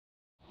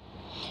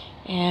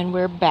And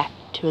we're back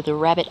to the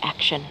rabbit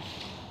action.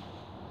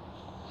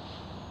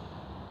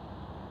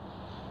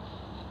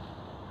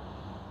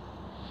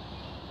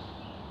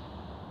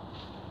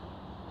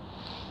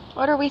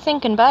 What are we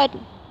thinking, bud?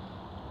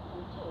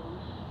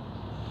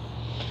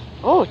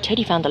 Oh,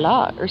 Teddy found the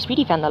log, or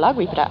Speedy found the log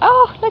we put out.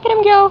 Oh, look at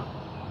him go!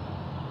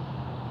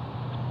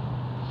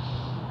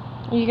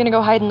 Are you gonna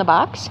go hide in the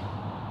box?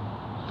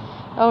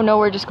 Oh no,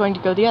 we're just going to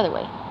go the other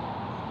way.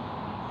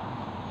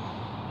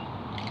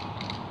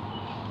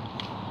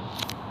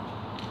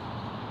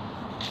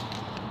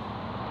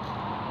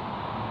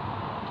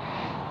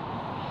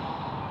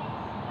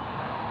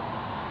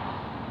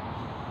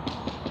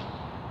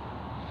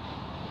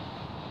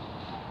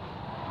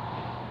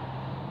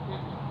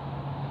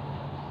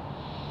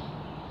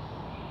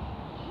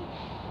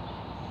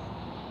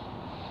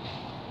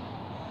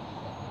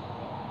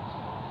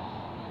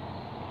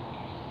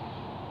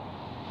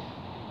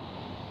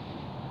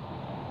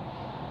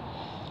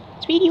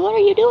 Sweetie, what are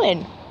you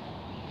doing?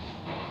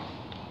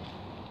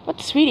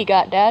 What's Sweetie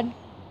got, Dad?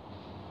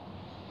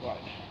 What?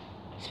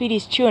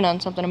 Sweetie's chewing on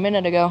something a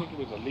minute ago. I think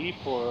it was a leaf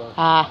or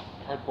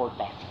cardboard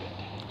box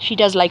bit. She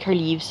does like her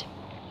leaves.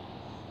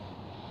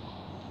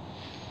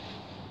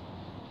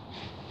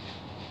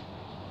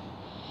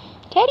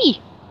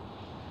 Teddy!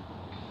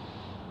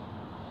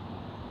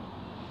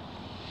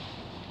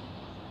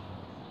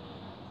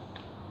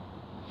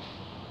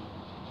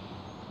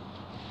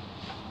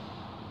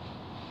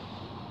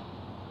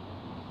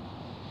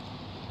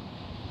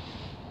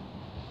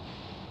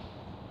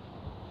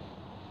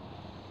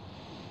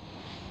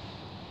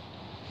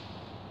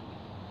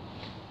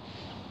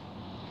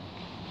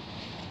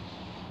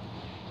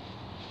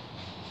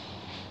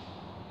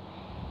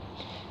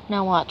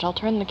 Now watch, I'll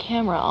turn the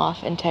camera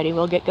off and Teddy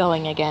will get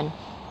going again.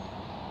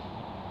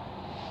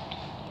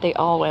 They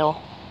all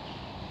will.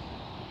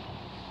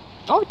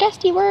 Oh,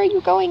 Dusty, where are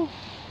you going?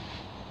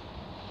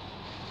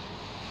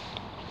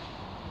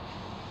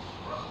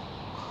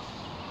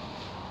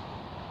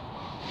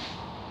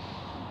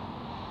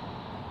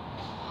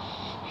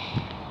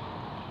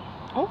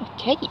 Oh,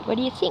 Teddy, what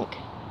do you think?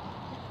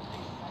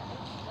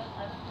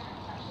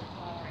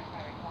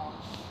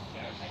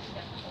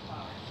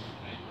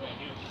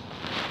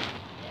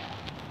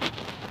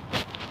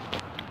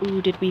 Ooh,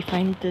 did we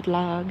find the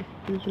log?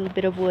 A little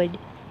bit of wood.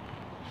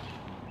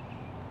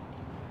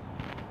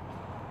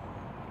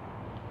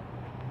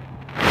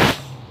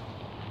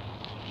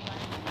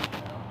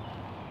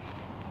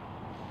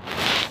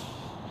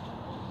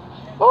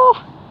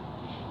 Oh!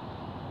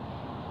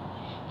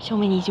 So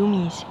many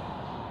zoomies.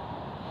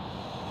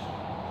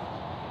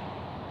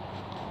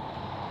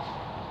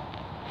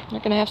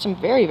 You're gonna have some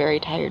very, very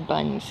tired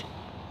buns.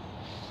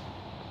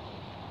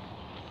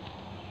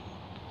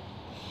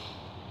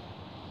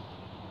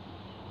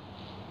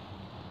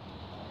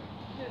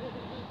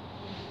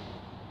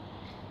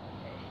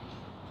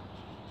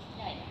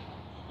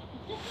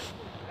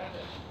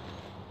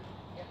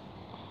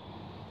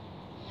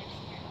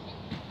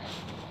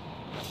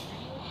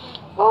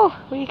 Oh,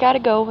 we gotta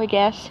go, I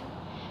guess.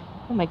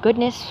 Oh my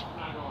goodness.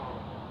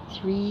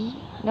 3.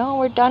 No,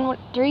 we're done with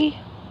 3.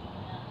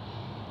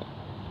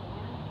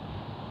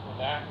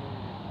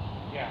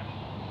 Yeah.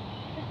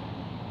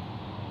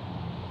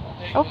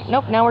 Oh,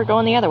 nope, now we're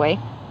going the other way.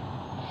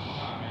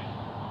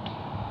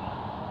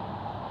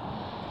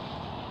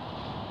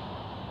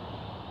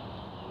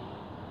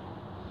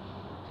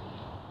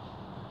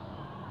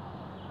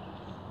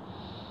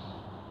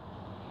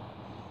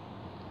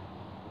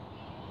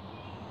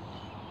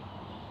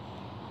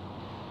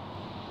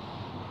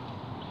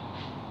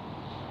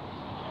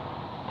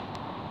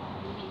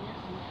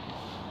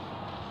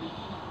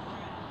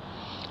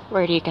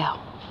 Where'd he go?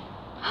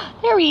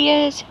 There he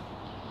is!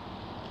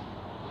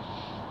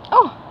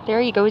 Oh,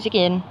 there he goes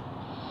again.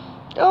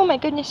 Oh my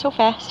goodness, so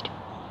fast.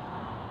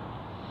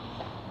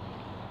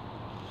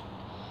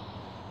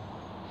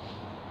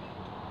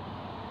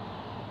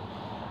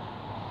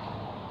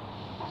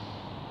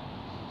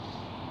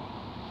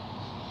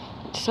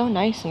 It's so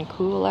nice and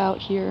cool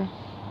out here.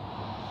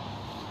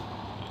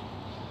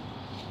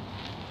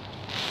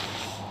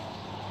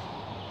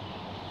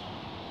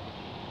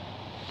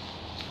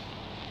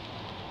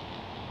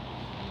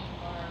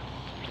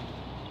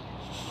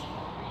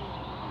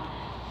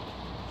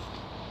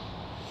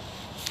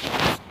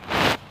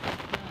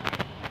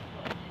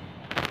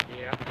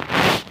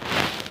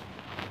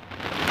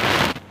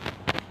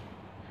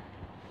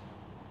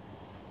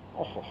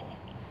 Oh,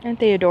 Aren't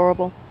they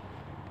adorable?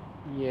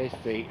 yes,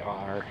 they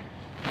are.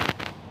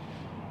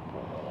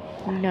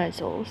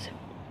 Nuzzles.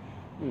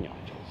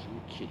 Nuzzles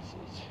and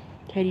kisses.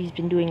 Teddy's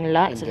been doing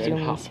lots And of then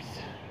zoomies. hugs.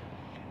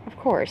 Of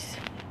course.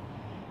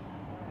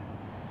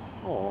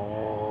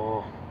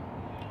 Oh.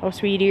 Oh,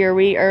 sweetie,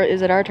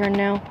 is it our turn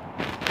now?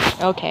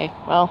 Okay,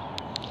 well,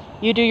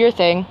 you do your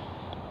thing.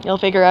 You'll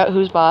figure out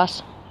who's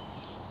boss.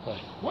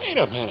 Wait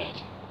a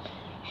minute.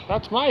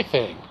 That's my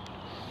thing.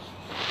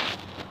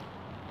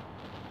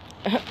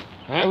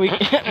 Are we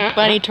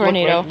bunny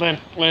tornado? Look,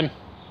 Lynn.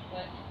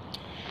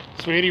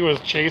 Sweetie was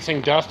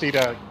chasing Dusty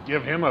to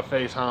give him a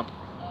face hump.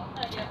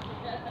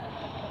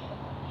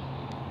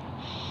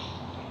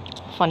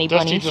 Funny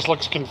Dusty bunnies. just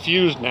looks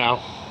confused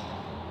now.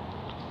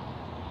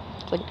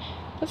 It's like,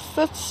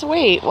 that's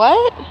sweet.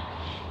 What?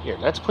 Here,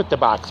 let's put the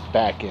box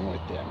back in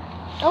with them.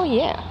 Oh,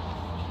 yeah.